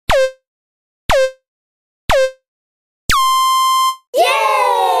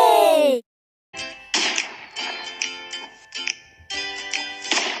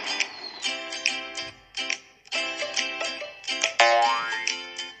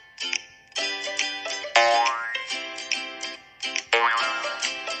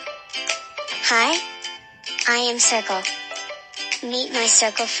Hi, I am Circle. Meet my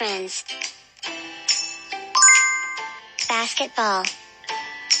circle friends. Basketball.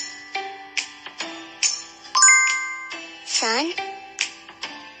 Sun.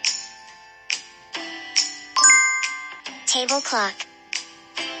 Table clock.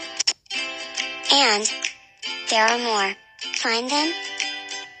 And there are more. Find them?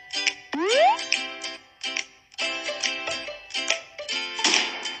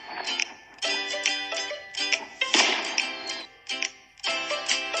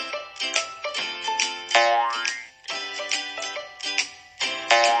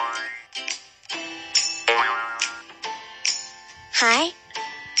 Hi,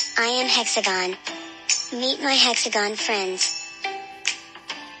 I am Hexagon. Meet my hexagon friends.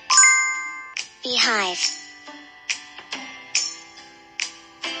 Beehive.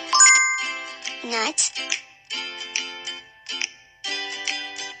 Nut.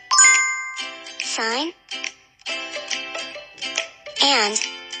 Sign. And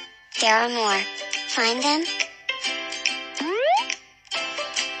there are more. Find them?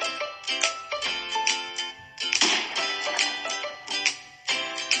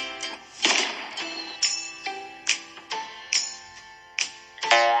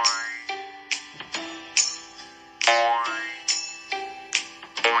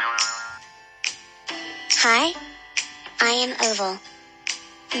 Hi, I am Oval.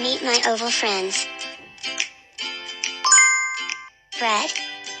 Meet my oval friends. Bread.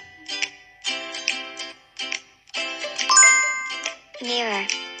 Mirror.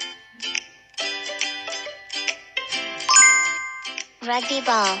 Rugby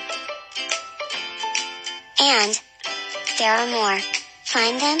ball. And there are more.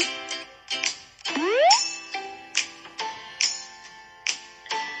 Find them?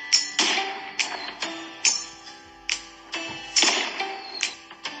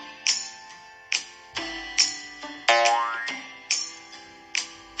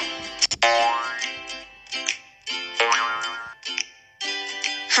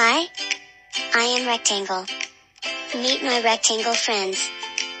 Hi, I am Rectangle. Meet my rectangle friends.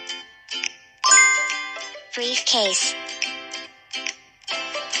 Briefcase.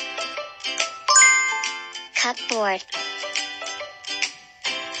 Cupboard.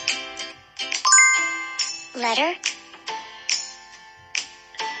 Letter.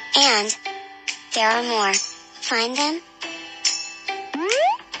 And there are more. Find them?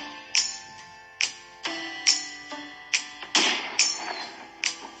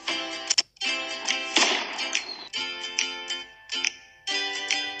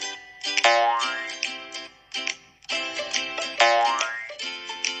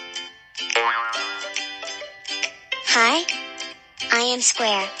 Hi, I am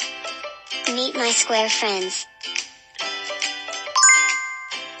Square. Meet my square friends.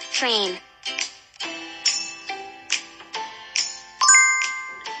 Frame.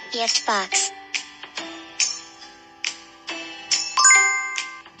 Gift box.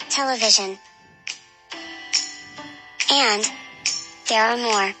 Television. And there are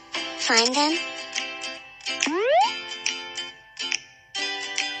more. Find them?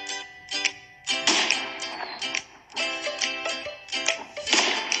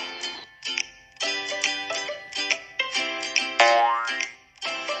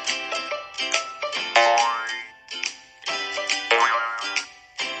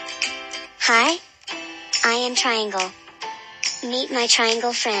 Hi, I am Triangle. Meet my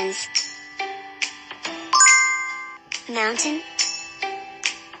triangle friends. Mountain.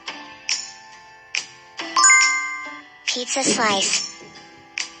 Pizza slice.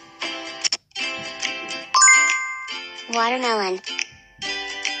 Watermelon.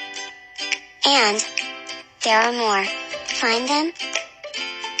 And there are more. Find them?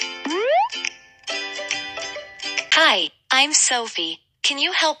 Hi, I'm Sophie. Can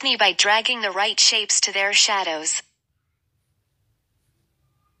you help me by dragging the right shapes to their shadows?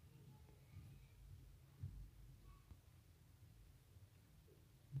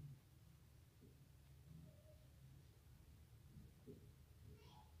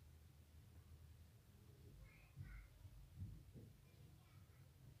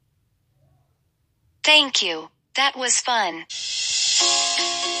 Thank you. That was fun.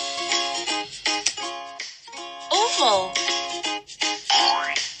 Oval.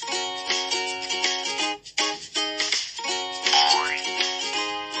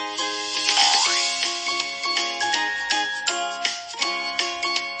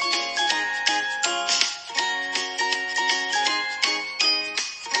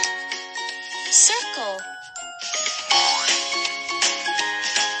 Circle.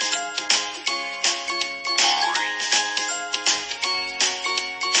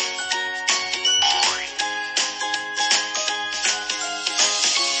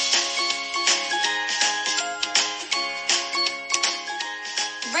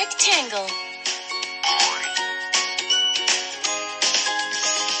 Rectangle.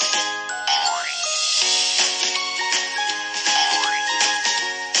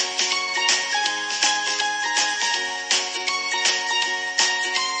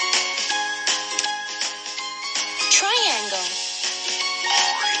 Triangle.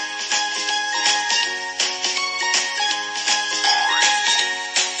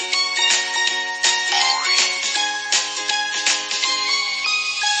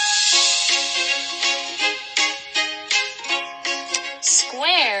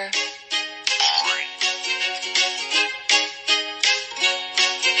 Square.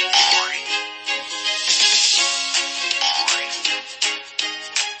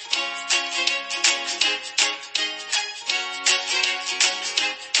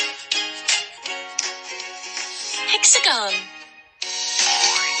 Hexagon.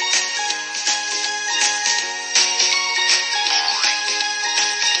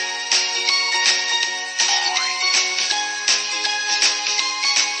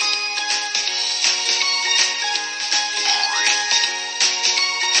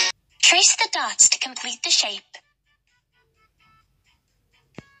 Trace the dots to complete the shape.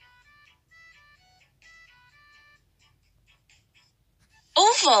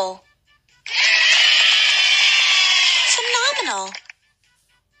 Oval. Phenomenal.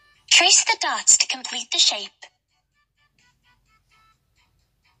 Trace the dots to complete the shape.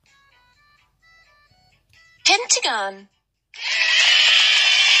 Pentagon.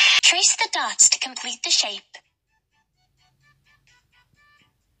 Trace the dots to complete the shape.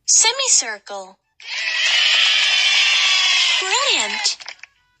 Semicircle. Brilliant.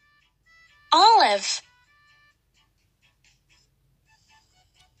 Olive.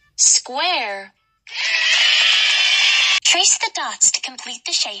 Square. Trace the dots to complete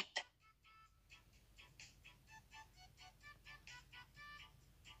the shape.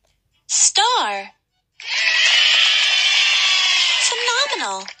 Star.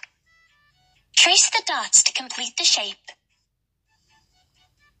 Phenomenal. Trace the dots to complete the shape.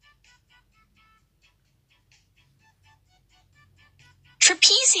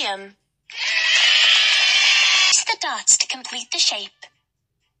 Trapezium. Trace the dots to complete the shape.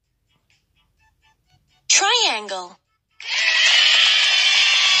 Triangle.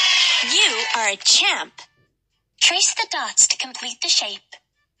 You are a champ. Trace the dots to complete the shape.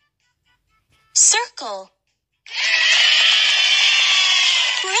 Circle.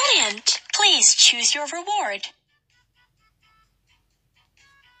 Brilliant. Please choose your reward.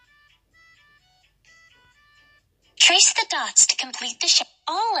 Trace the dots to complete the shape.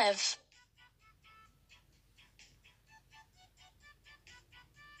 Olive.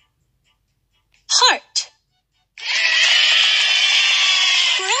 Heart.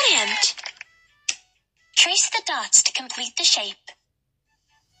 Brilliant. Trace the dots to complete the shape.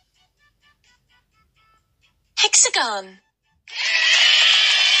 Hexagon.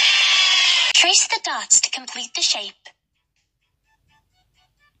 Trace the dots to complete the shape.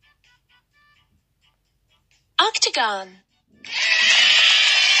 Octagon.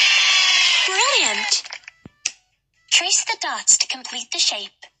 Brilliant. Trace the dots to complete the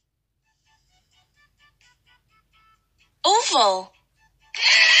shape. Oval.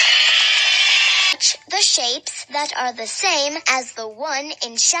 Touch the shapes that are the same as the one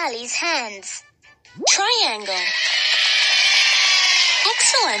in Shally's hands. Triangle.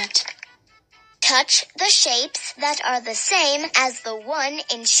 Excellent. Touch the shapes that are the same as the one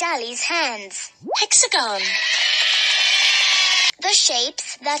in Shally's hands. Hexagon. The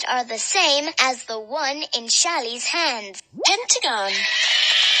shapes that are the same as the one in Shally's hands. Pentagon.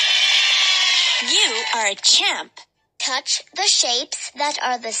 You are a champ. Touch the shapes that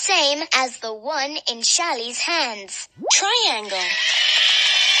are the same as the one in Shally's hands. Triangle.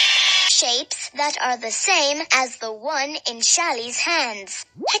 Shapes that are the same as the one in Shally's hands.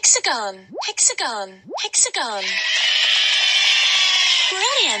 Hexagon. Hexagon. Hexagon.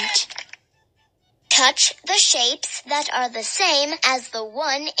 Brilliant. Touch the shapes that are the same as the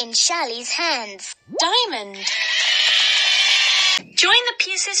one in Shally's hands. Diamond. Join the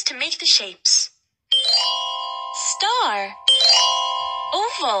pieces to make the shapes. Star.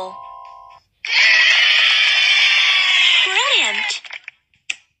 Oval. Brilliant.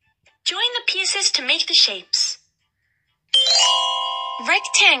 Join the pieces to make the shapes.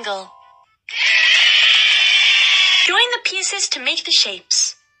 Rectangle. Join the pieces to make the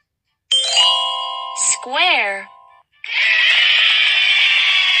shapes. Square.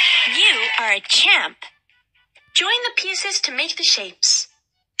 You are a champ. Join the pieces to make the shapes.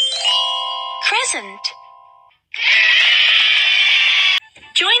 Crescent.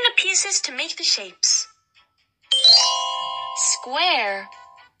 Join the pieces to make the shapes. Square.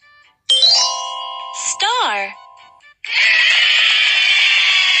 Star.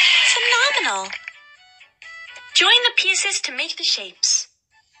 Phenomenal! Join the pieces to make the shapes.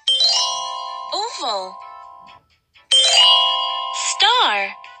 Oval.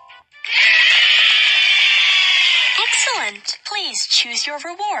 Star. Excellent! Please choose your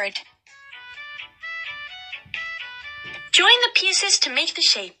reward. Join the pieces to make the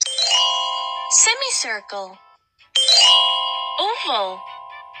shapes. Semicircle. Oval.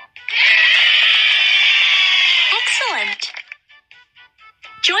 Excellent!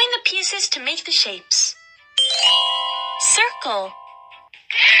 Join the pieces to make the shapes. Circle.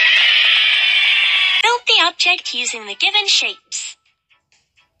 Build the object using the given shapes.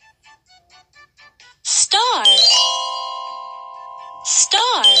 Star.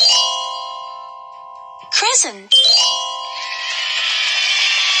 Star. Crescent.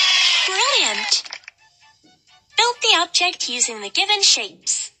 Brilliant! Build the object using the given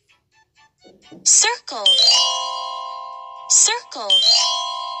shapes. Circle. Circle.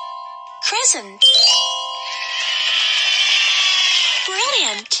 Crescent.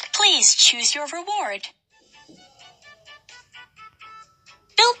 Brilliant! Please choose your reward.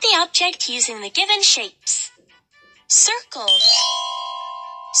 Build the object using the given shapes. Circle.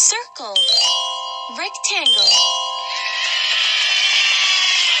 Circle. Rectangle.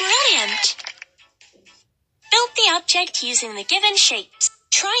 Brilliant! Build the object using the given shapes.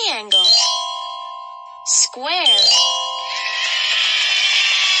 Triangle. Square.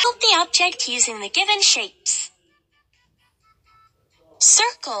 Build the object using the given shapes.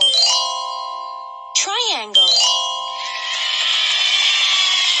 Circle. Triangle.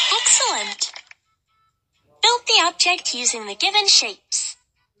 Excellent! Build the object using the given shapes.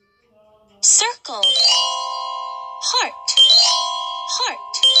 Circle. Heart.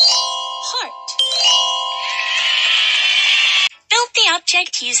 Heart. Heart. Build the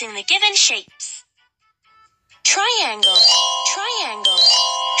object using the given shapes. Triangle. Triangle.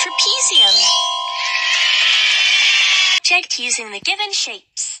 Trapezium. Object using the given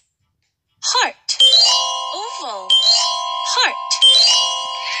shapes. Heart. Oval. Heart.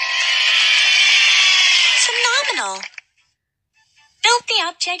 Phenomenal! Build the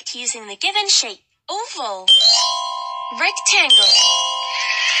object using the given shape. Oval. Rectangle.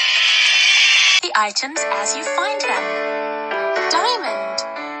 The items as you find them.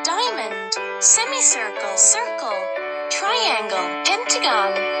 Diamond. Diamond. Semicircle. Circle. Triangle.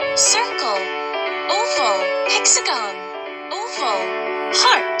 Pentagon. Circle. Oval. Hexagon. Oval.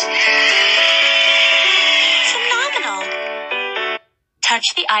 Heart. Phenomenal!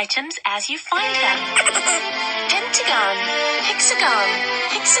 Touch the items as you find them. Pentagon. Hexagon.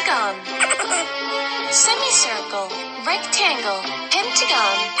 Hexagon. Semicircle. Rectangle.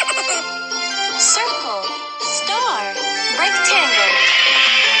 Pentagon. Circle. Star. Rectangle.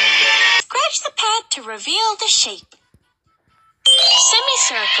 Scratch the pad to reveal the shape.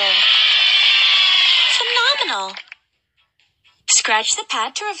 Semicircle. Phenomenal! Scratch the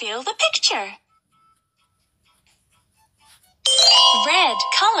pad to reveal the picture. Red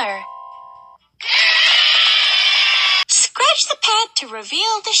color. Scratch the pad to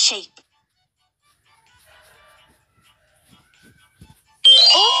reveal the shape.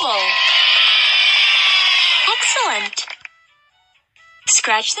 Oval. Excellent!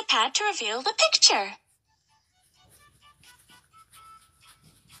 Scratch the pad to reveal the picture.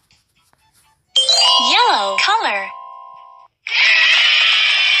 Yellow color.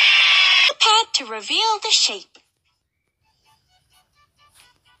 The pad to reveal the shape.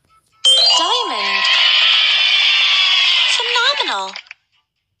 Diamond. Phenomenal!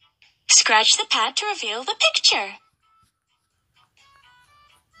 Scratch the pad to reveal the picture.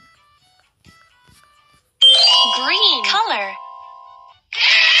 Green color.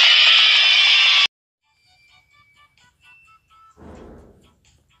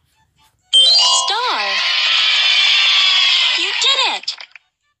 Star. You did it!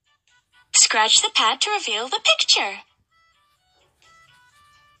 Scratch the pad to reveal the picture.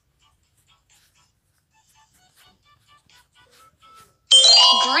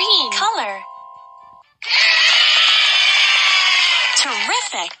 Green color.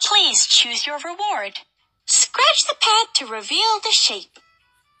 Terrific! Please choose your reward. Scratch the pad to reveal the shape.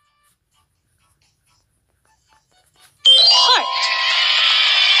 Heart.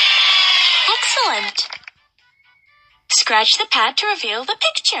 Excellent! Scratch the pad to reveal the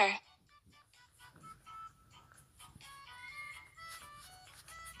picture.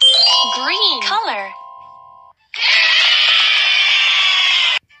 Green color.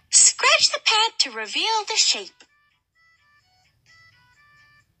 Scratch the pad to reveal the shape.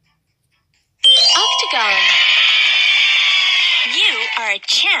 Octagon. You are a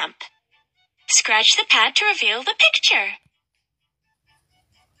champ. Scratch the pad to reveal the picture.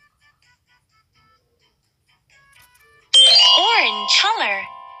 Orange color.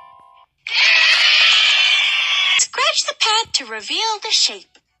 Scratch the pad to reveal the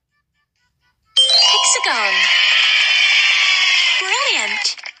shape. Hexagon.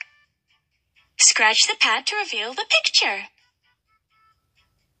 Brilliant. Scratch the pad to reveal the picture.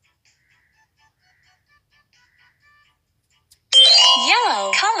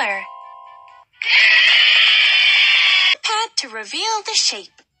 Yellow color. Pad to reveal the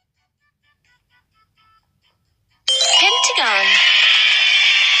shape. Pentagon.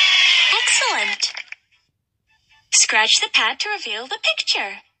 Excellent. Scratch the pad to reveal the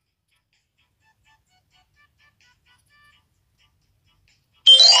picture.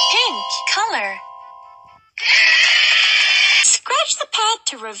 Pink color. Scratch the pad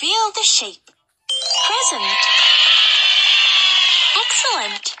to reveal the shape. Crescent.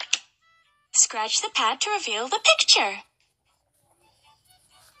 Excellent. Scratch the pad to reveal the picture.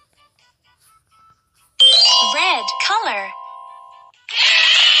 Red color.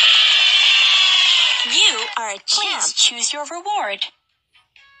 You are a champ. Please choose your reward.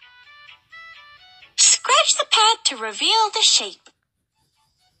 Scratch the pad to reveal the shape.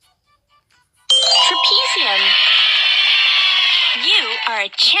 Trapezium. You are a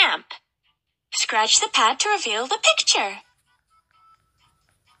champ. Scratch the pad to reveal the picture.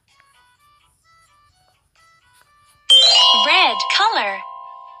 Red color.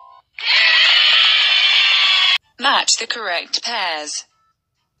 Match the correct pairs.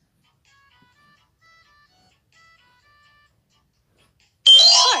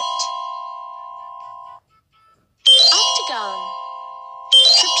 Heart. Octagon.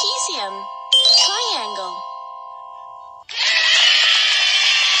 Trapezium. Triangle.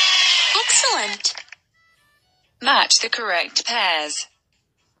 Excellent. Match the correct pairs.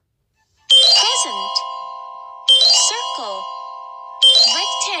 Crescent. Circle.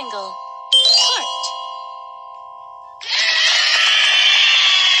 Rectangle. Heart.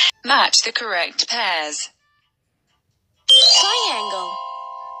 Match the correct pairs. Triangle.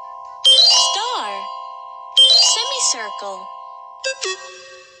 Star. Semicircle.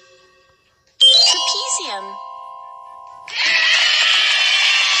 Trapezium.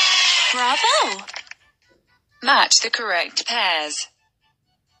 Bravo! Match the correct pairs.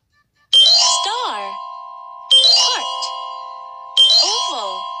 Star. Heart.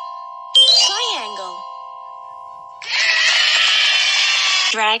 Oval. Triangle.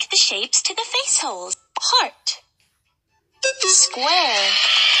 Drag the shapes to the face holes. Heart. Square.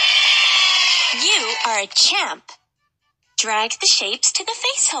 You are a champ. Drag the shapes to the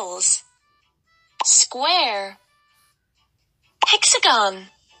face holes. Square. Hexagon.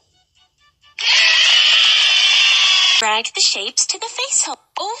 Drag the shapes to the face hole.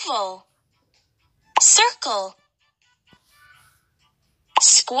 Oval. Circle.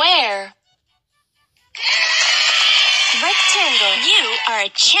 Square. Rectangle. You are a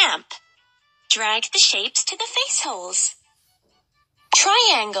champ. Drag the shapes to the face holes.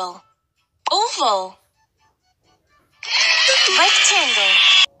 Triangle. Oval. Rectangle.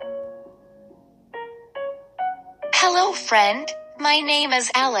 Hello, friend. My name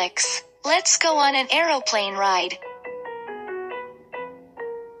is Alex. Let's go on an aeroplane ride.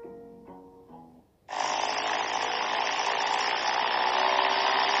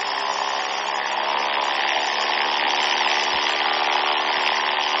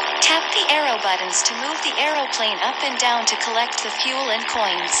 Tap the arrow buttons to move the aeroplane up and down to collect the fuel and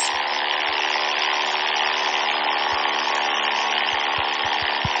coins.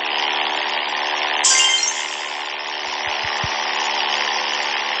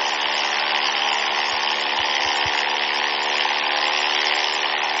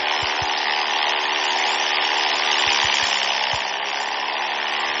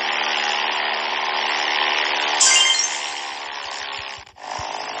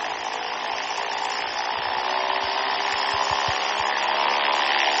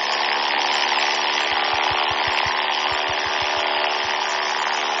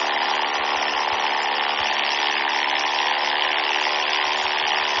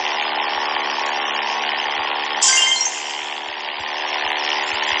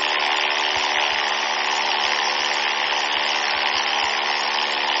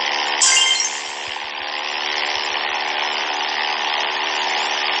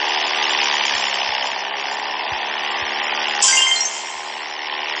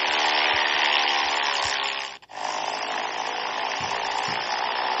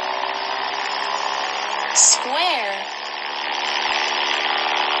 Square.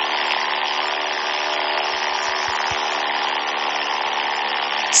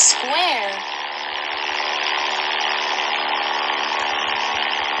 Square.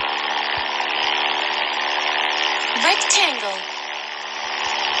 Rectangle.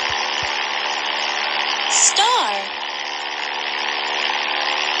 Star.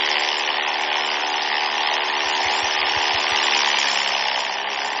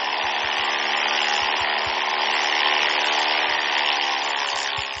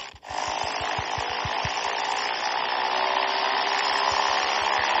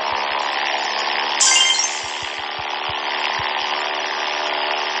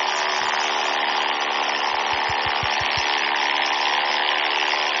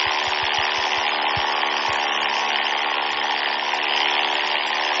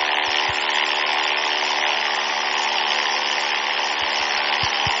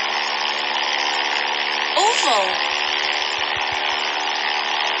 Oval.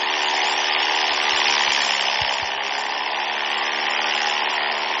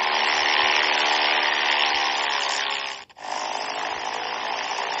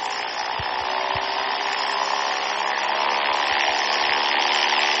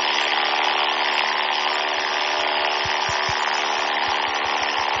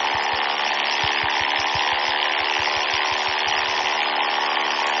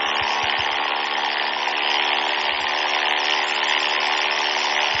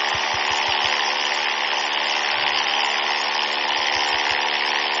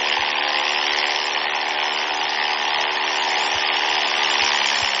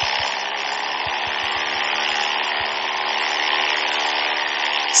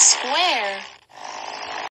 Square.